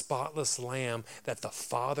slaughtered, spotless lamb that the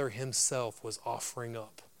Father himself was offering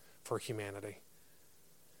up for humanity.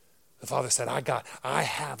 The Father said, I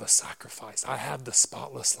have a sacrifice. I have the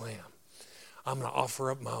spotless lamb. I'm going to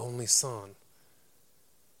offer up my only Son.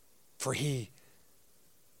 For he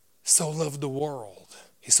so loved the world.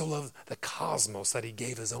 He so loved the cosmos that he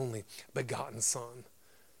gave his only begotten Son.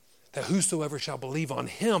 That whosoever shall believe on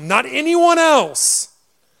him, not anyone else,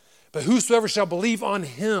 but whosoever shall believe on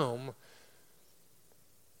him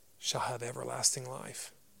shall have everlasting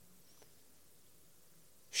life.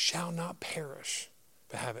 Shall not perish,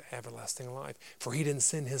 but have everlasting life. For he didn't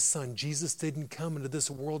send his Son. Jesus didn't come into this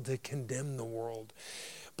world to condemn the world.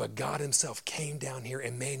 But God himself came down here.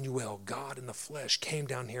 Emmanuel, God in the flesh, came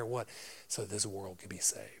down here, what? So this world could be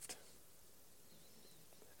saved.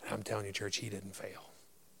 And I'm telling you, church, he didn't fail.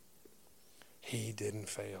 He didn't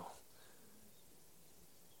fail.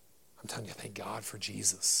 I'm telling you, thank God for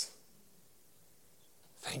Jesus.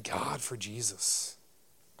 Thank God for Jesus.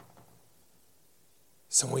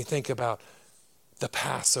 So when we think about the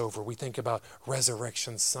Passover, we think about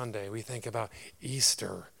Resurrection Sunday, we think about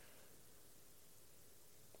Easter.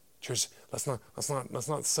 Church, let's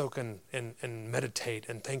not soak and meditate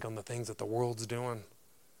and think on the things that the world's doing.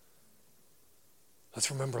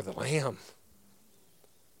 Let's remember the Lamb.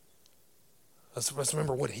 Let's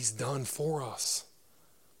remember what he's done for us.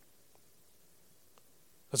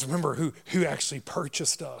 Let's remember who actually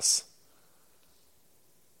purchased us.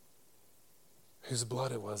 Whose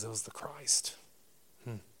blood it was. It was the Christ.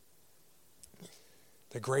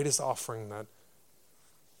 The greatest offering that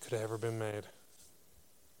could have ever been made.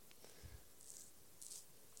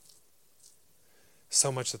 So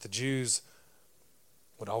much that the Jews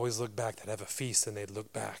would always look back. They'd have a feast and they'd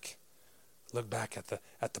look back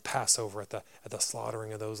at the Passover, at the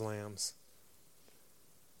slaughtering of those lambs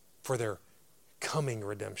for their coming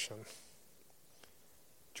redemption.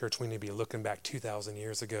 Church, we need to be looking back 2,000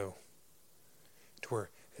 years ago to where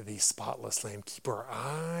the spotless lamb, keep our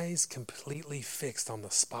eyes completely fixed on the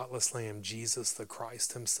spotless lamb, Jesus the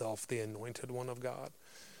Christ himself, the anointed one of God,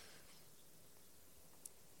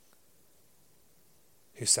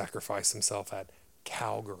 who sacrificed himself at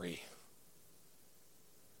Calvary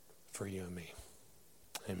for you and me.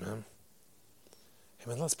 Amen.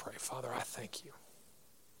 Amen. Let's pray. Father, I thank you.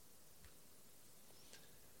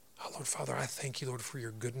 Oh, Lord, Father, I thank you, Lord, for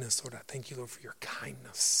your goodness. Lord, I thank you, Lord, for your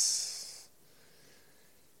kindness.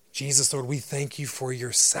 Jesus, Lord, we thank you for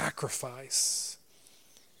your sacrifice.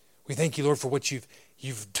 We thank you, Lord, for what you've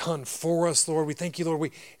done for us, Lord. We thank you,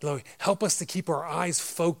 Lord. Lord, help us to keep our eyes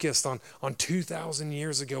focused on 2,000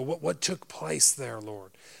 years ago, what took place there,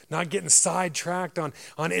 Lord. Not getting sidetracked on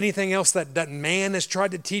anything else that man has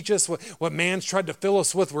tried to teach us, what man's tried to fill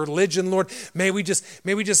us with religion, Lord. May we just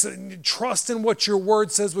trust in what your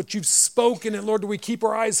word says, what you've spoken, and Lord, do we keep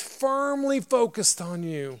our eyes firmly focused on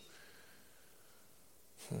you.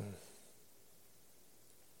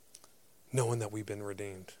 Knowing that we've been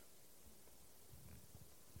redeemed.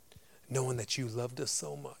 Knowing that you loved us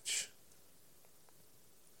so much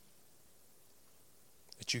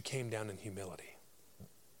that you came down in humility,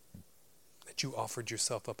 that you offered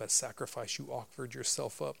yourself up as sacrifice. You offered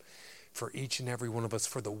yourself up for each and every one of us,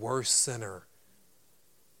 for the worst sinner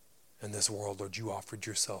in this world, Lord. You offered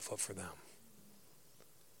yourself up for them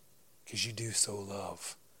because you do so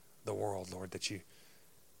love the world, Lord, that you,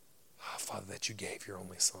 Father, that you gave your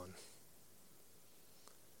only Son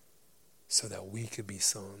so that we could be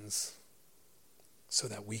sons, so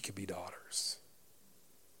that we could be daughters.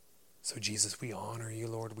 So Jesus, we honor you,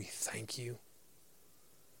 Lord. We thank you.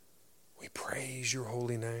 We praise your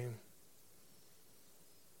holy name.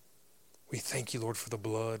 We thank you, Lord, for the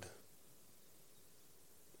blood.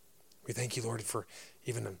 We thank you, Lord, for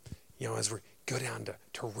even, as we go down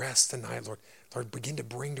to rest tonight, Lord, begin to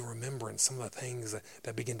bring to remembrance some of the things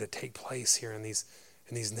that begin to take place here in these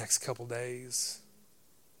next couple days.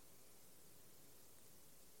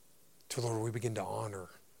 So, Lord, we begin to honor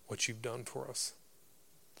what you've done for us.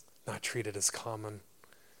 Not treat it as common.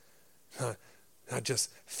 Not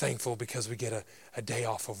just thankful because we get a day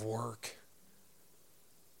off of work.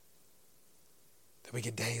 That we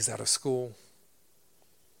get days out of school.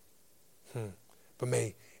 But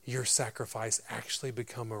may your sacrifice actually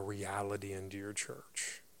become a reality into your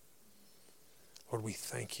church. Lord, we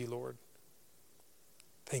thank you, Lord.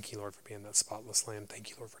 Thank you, Lord, for being that spotless lamb. Thank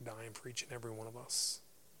you, Lord, for dying for each and every one of us.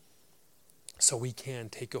 So we can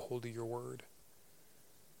take a hold of your word.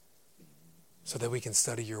 So that we can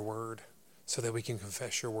study your word. So that we can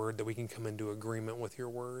confess your word. That we can come into agreement with your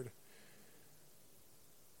word.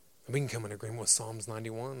 And we can come in agreement with Psalms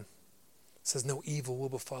 91. It says, no evil will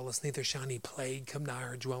befall us, neither shall any plague come nigh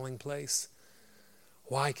our dwelling place.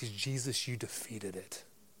 Why? Because Jesus, you defeated it.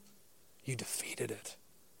 You defeated it.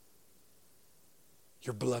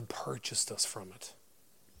 Your blood purchased us from it.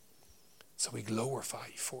 So we glorify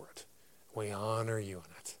you for it. We honor you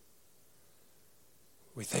in it.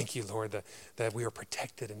 We thank you, Lord, that we are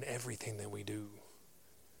protected in everything that we do.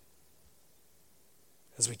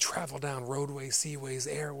 As we travel down roadways, seaways,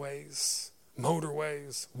 airways,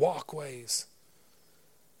 motorways, walkways,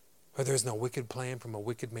 where there is no wicked plan from a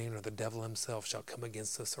wicked man, or the devil himself shall come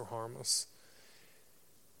against us or harm us.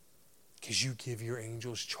 Because you give your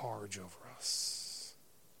angels charge over us.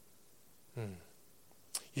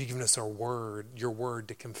 You've given us your word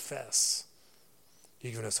to confess.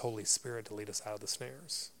 You've given us Holy Spirit to lead us out of the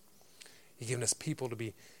snares. You've given us people to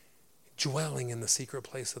be dwelling in the secret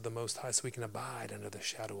place of the Most High so we can abide under the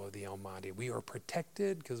shadow of the Almighty. We are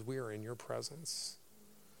protected because we are in your presence.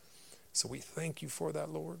 So we thank you for that,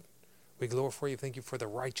 Lord. We glorify you. Thank you for the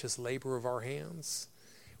righteous labor of our hands.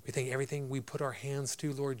 We think everything we put our hands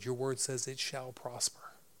to, Lord, your word says it shall prosper.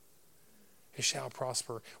 It shall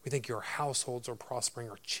prosper. We think your households are prospering.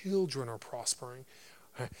 Our children are prospering.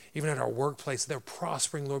 Even at our workplace, they're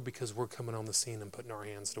prospering, Lord, because we're coming on the scene and putting our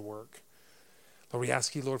hands to work. Lord, we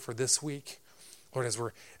ask you, Lord, for this week, Lord, as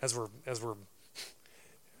we're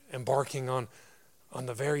embarking on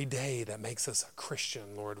the very day that makes us a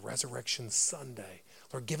Christian, Lord, Resurrection Sunday.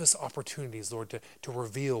 Lord, give us opportunities, Lord, to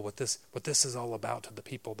reveal what this is all about to the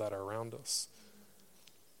people that are around us.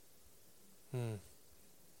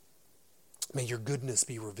 May your goodness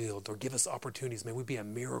be revealed, or give us opportunities. May we be a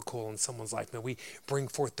miracle in someone's life. May we bring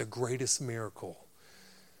forth the greatest miracle,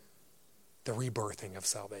 the rebirthing of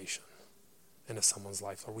salvation into someone's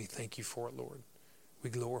life. Lord, we thank you for it, Lord. We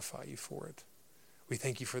glorify you for it. We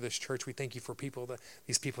thank you for this church. We thank you for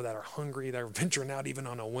these people that are hungry, that are venturing out even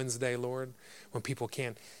on a Wednesday, Lord, when people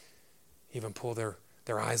can't even pull their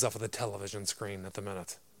eyes off of the television screen at the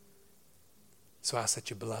minute. So I ask that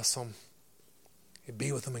you bless them. You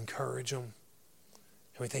be with them, encourage them.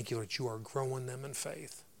 And we thank you, Lord, you are growing them in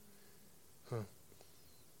faith.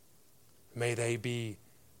 May they be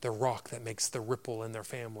the rock that makes the ripple in their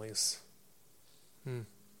families.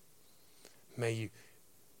 May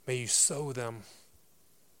you sow them,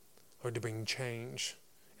 Lord, to bring change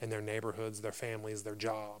in their neighborhoods, their families, their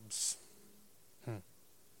jobs, and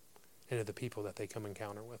to the people that they come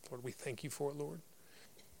encounter with. Lord, we thank you for it, Lord.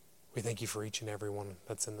 We thank you for each and every one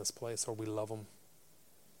that's in this place. Lord, we love them.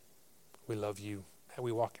 We love you. And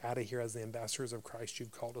we walk out of here as the ambassadors of Christ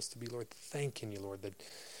you've called us to be, Lord. Thanking you, Lord,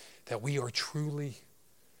 that we are truly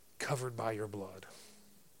covered by your blood.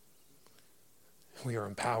 We are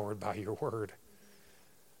empowered by your word.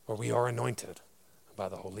 Or we are anointed by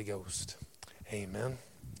the Holy Ghost. Amen.